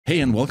Hey,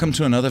 and welcome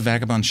to another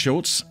Vagabond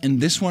Shorts. In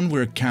this one,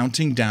 we're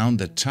counting down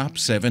the top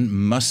 7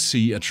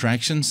 must-see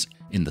attractions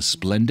in the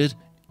splendid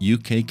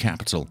UK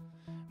capital.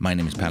 My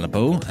name is Palle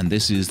Bo, and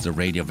this is the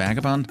Radio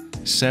Vagabond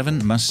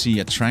 7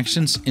 must-see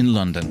attractions in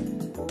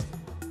London.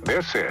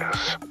 This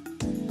is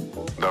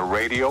the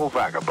Radio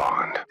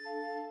Vagabond.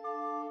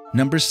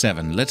 Number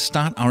 7. Let's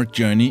start our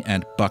journey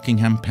at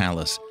Buckingham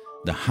Palace,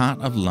 the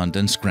heart of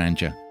London's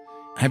grandeur.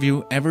 Have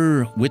you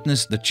ever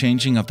witnessed the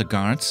changing of the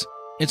guards?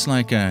 It's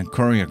like a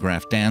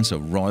choreographed dance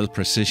of royal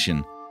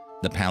precision.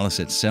 The palace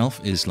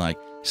itself is like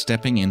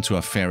stepping into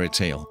a fairy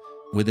tale,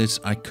 with its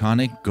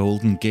iconic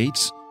golden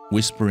gates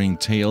whispering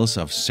tales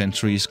of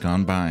centuries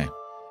gone by.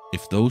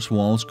 If those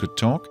walls could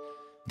talk,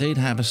 they'd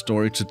have a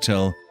story to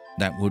tell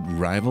that would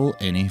rival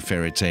any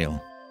fairy tale.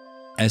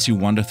 As you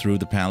wander through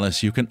the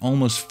palace, you can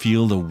almost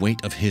feel the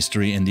weight of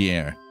history in the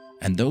air.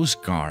 And those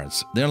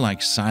guards, they're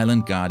like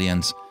silent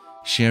guardians,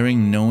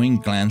 sharing knowing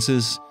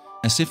glances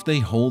as if they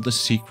hold the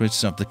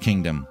secrets of the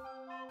kingdom.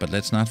 But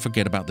let's not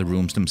forget about the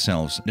rooms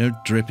themselves. They're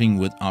dripping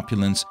with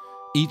opulence,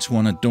 each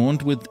one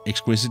adorned with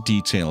exquisite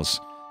details.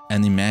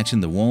 And imagine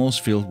the walls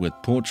filled with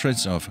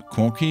portraits of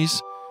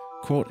corgis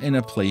caught in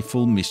a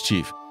playful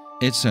mischief.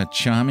 It's a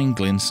charming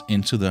glimpse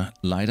into the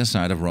lighter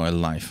side of royal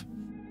life.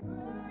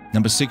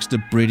 Number 6.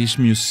 The British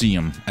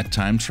Museum, a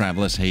time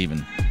traveler's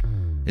haven.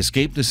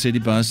 Escape the city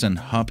bus and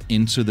hop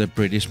into the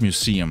British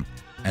Museum,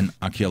 an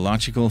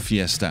archaeological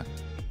fiesta.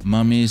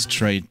 Mummies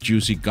trade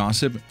juicy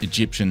gossip,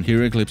 Egyptian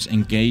hieroglyphs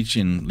engage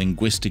in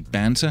linguistic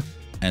banter,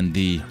 and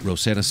the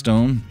Rosetta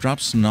Stone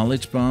drops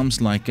knowledge bombs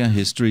like a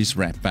history's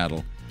rap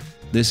battle.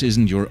 This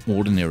isn't your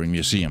ordinary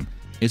museum.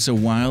 It's a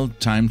wild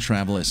time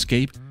travel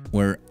escape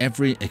where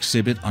every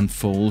exhibit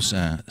unfolds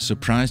a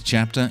surprise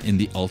chapter in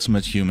the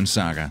ultimate human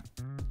saga.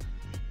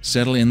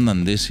 Settle in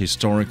on this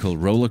historical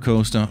roller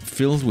coaster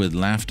filled with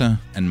laughter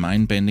and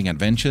mind-bending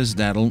adventures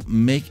that'll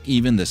make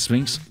even the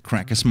Sphinx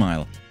crack a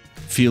smile.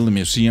 Feel the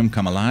museum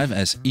come alive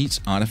as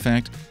each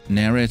artifact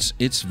narrates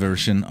its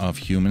version of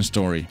human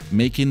story,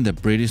 making the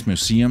British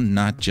Museum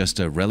not just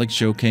a relic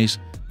showcase,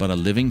 but a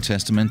living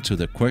testament to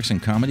the quirks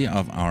and comedy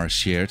of our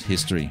shared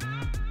history.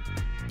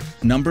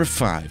 Number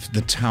 5.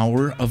 The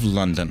Tower of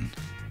London.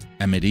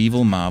 A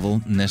medieval marvel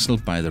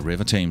nestled by the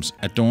River Thames,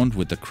 adorned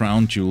with the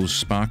crown jewels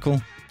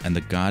sparkle and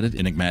the guarded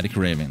enigmatic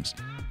ravens.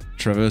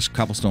 Traverse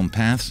cobblestone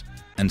paths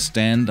and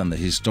stand on the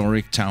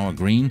historic Tower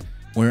Green,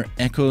 where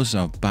echoes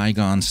of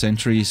bygone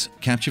centuries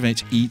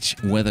captivate each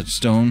weathered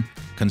stone,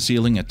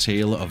 concealing a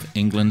tale of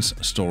England's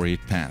storied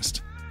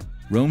past.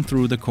 Roam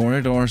through the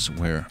corridors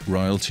where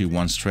royalty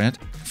once tread,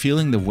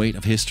 feeling the weight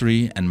of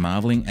history and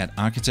marveling at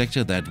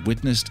architecture that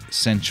witnessed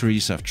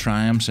centuries of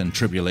triumphs and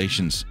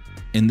tribulations.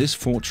 In this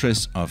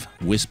fortress of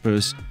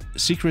whispers,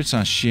 secrets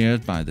are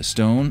shared by the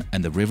stone,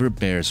 and the river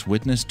bears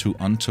witness to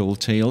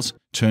untold tales,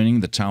 turning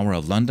the Tower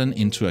of London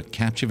into a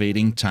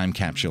captivating time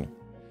capsule.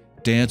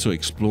 Dare to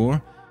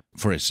explore,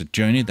 for it's a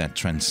journey that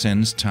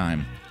transcends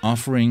time,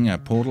 offering a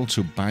portal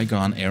to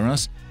bygone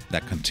eras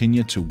that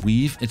continue to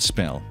weave its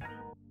spell.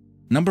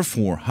 Number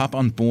 4. Hop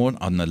on board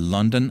on the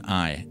London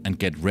Eye and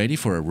get ready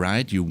for a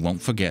ride you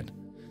won't forget.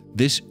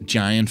 This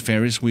giant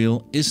Ferris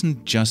wheel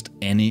isn't just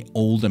any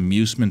old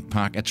amusement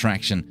park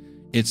attraction.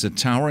 It's a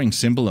towering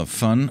symbol of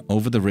fun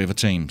over the River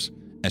Thames.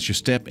 As you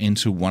step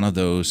into one of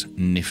those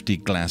nifty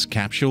glass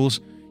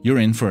capsules, you're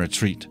in for a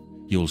treat.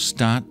 You'll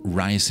start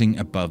rising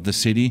above the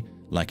city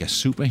like a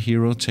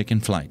superhero taking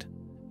flight.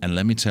 And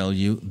let me tell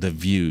you, the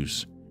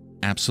views,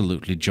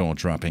 absolutely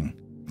jaw-dropping.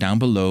 Down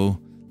below,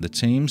 the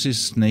Thames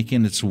is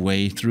snaking its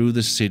way through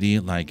the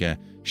city like a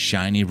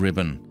shiny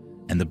ribbon.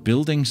 And the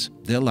buildings,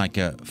 they're like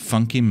a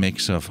funky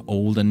mix of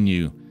old and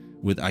new,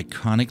 with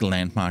iconic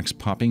landmarks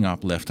popping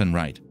up left and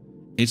right.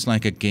 It's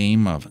like a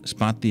game of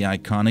spot the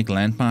iconic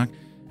landmark,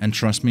 and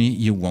trust me,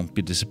 you won't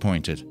be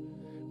disappointed.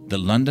 The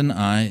London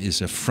Eye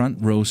is a front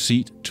row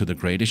seat to the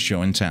greatest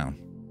show in town.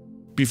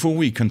 Before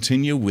we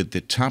continue with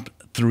the top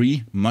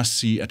 3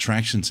 must-see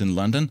attractions in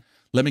London,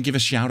 let me give a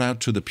shout out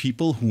to the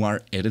people who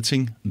are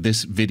editing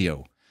this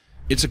video.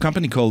 It's a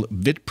company called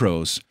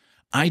VidPros.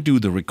 I do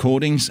the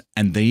recordings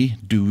and they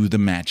do the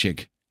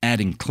magic,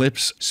 adding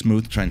clips,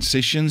 smooth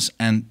transitions,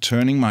 and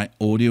turning my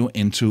audio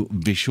into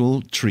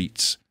visual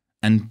treats.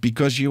 And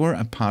because you are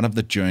a part of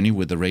the journey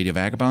with the Radio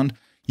Vagabond,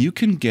 you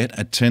can get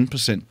a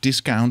 10%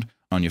 discount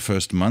on your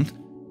first month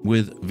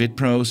with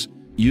VidPros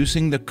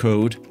using the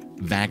code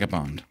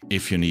Vagabond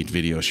if you need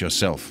videos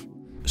yourself.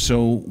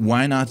 So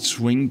why not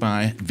swing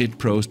by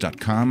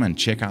vidpros.com and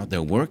check out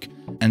their work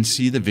and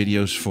see the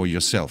videos for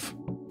yourself.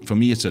 For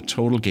me, it's a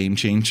total game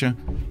changer,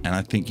 and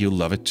I think you'll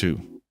love it too.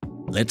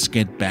 Let's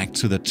get back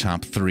to the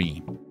top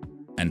 3.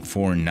 And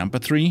for number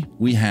 3,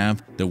 we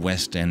have the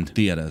West End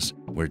theaters,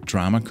 where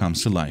drama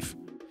comes to life.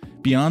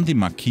 Beyond the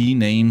marquee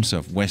names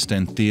of West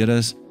End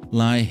theaters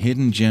lie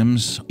hidden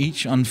gems,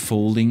 each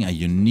unfolding a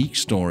unique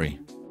story.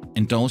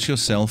 Indulge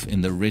yourself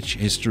in the rich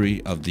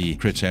history of the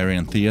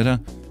Criterion Theatre,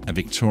 a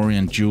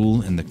Victorian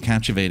jewel in the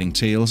captivating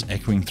tales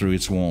echoing through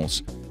its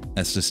walls.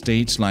 As the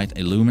stage light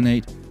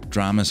illuminate,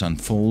 dramas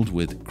unfold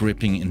with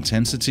gripping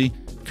intensity,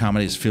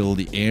 comedies fill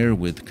the air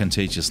with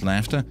contagious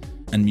laughter,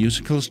 and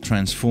musicals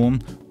transform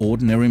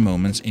ordinary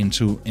moments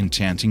into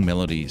enchanting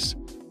melodies.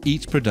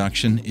 Each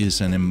production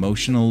is an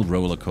emotional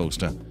roller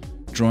coaster,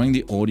 drawing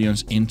the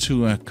audience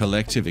into a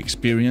collective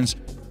experience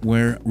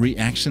where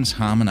reactions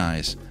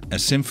harmonize, a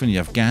symphony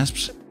of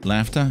gasps,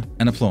 laughter,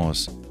 and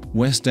applause.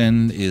 West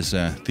End is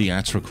a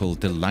theatrical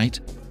delight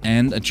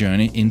and a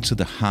journey into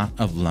the heart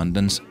of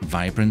London's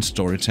vibrant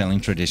storytelling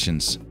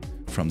traditions.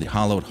 From the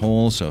hallowed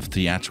halls of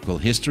theatrical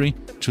history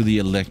to the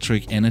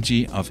electric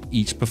energy of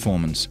each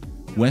performance,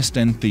 West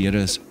End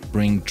theatres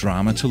bring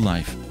drama to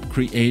life,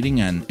 creating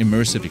an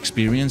immersive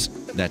experience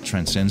that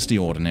transcends the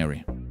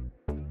ordinary.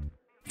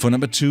 For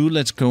number 2,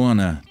 let's go on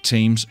a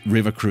Thames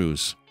River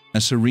cruise,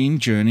 a serene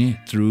journey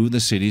through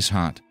the city's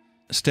heart.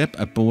 Step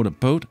aboard a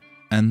boat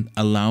and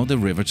allow the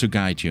river to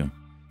guide you.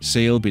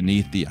 Sail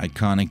beneath the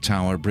iconic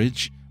Tower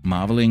Bridge,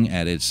 marveling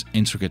at its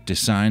intricate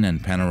design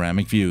and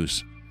panoramic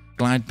views.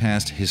 Glide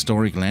past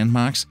historic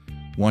landmarks,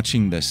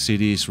 watching the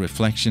city's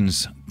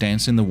reflections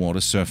dance in the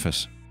water's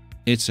surface.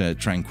 It's a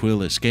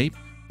tranquil escape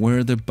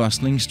where the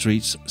bustling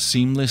streets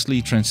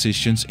seamlessly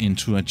transitions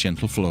into a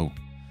gentle flow.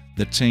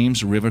 The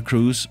Thames River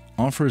cruise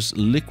offers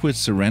liquid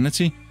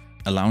serenity,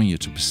 allowing you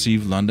to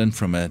perceive London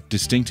from a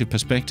distinctive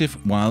perspective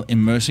while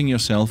immersing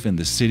yourself in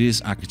the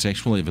city's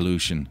architectural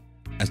evolution.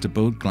 As the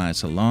boat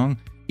glides along,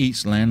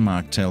 each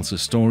landmark tells a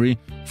story,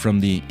 from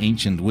the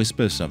ancient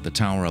whispers of the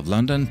Tower of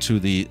London to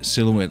the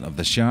silhouette of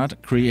the Shard,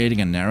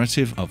 creating a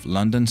narrative of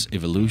London's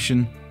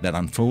evolution that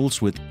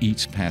unfolds with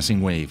each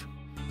passing wave.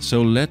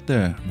 So let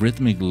the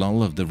rhythmic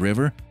lull of the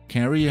river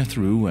carry you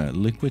through a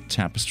liquid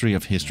tapestry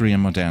of history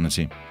and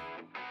modernity.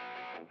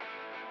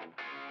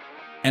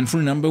 And for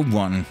number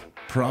 1,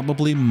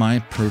 probably my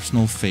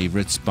personal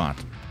favorite spot.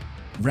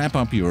 Wrap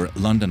up your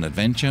London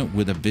adventure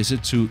with a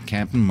visit to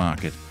Camden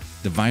Market,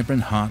 the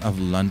vibrant heart of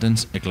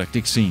London's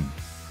eclectic scene.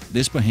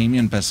 This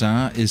bohemian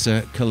bazaar is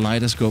a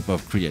kaleidoscope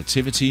of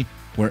creativity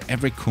where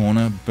every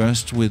corner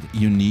bursts with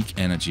unique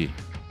energy.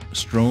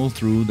 Stroll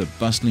through the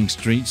bustling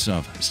streets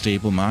of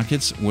stable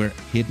markets where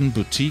hidden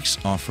boutiques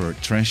offer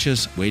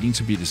treasures waiting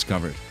to be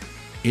discovered.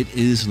 It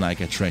is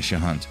like a treasure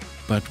hunt,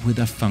 but with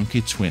a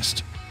funky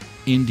twist.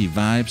 Indie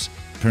vibes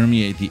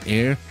permeate the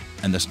air,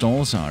 and the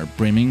stalls are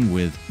brimming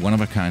with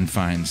one-of-a-kind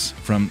finds,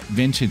 from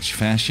vintage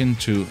fashion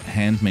to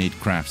handmade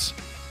crafts.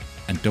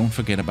 And don't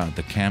forget about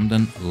the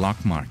Camden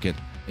Lock Market.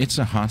 It's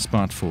a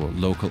hotspot for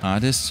local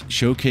artists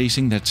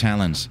showcasing their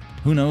talents.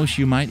 Who knows,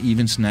 you might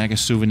even snag a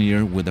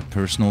souvenir with a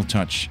personal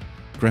touch.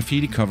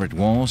 Graffiti-covered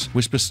walls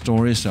whisper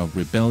stories of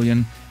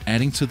rebellion,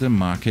 adding to the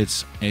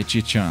market's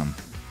edgy charm.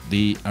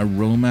 The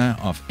aroma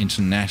of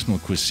international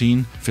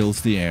cuisine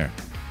fills the air,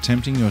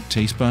 tempting your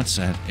taste buds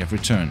at every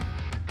turn.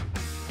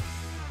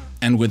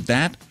 And with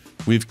that,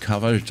 we've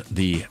covered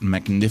the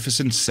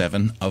Magnificent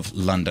Seven of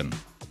London.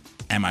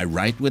 Am I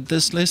right with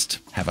this list?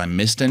 Have I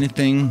missed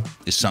anything?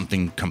 Is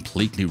something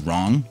completely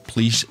wrong?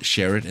 Please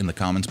share it in the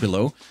comments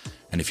below.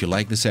 And if you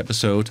like this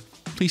episode,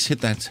 please hit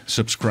that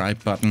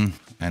subscribe button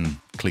and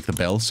click the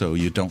bell so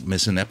you don't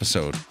miss an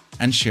episode.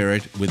 And share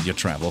it with your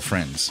travel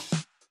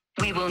friends.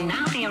 We will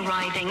now be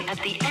arriving at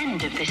the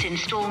end of this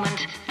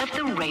installment of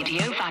the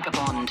Radio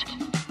Vagabond.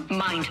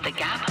 Mind the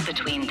gap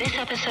between this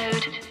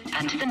episode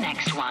and the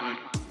next one.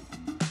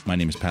 My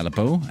name is Palle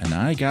Bo, and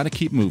I gotta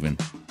keep moving.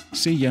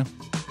 See ya.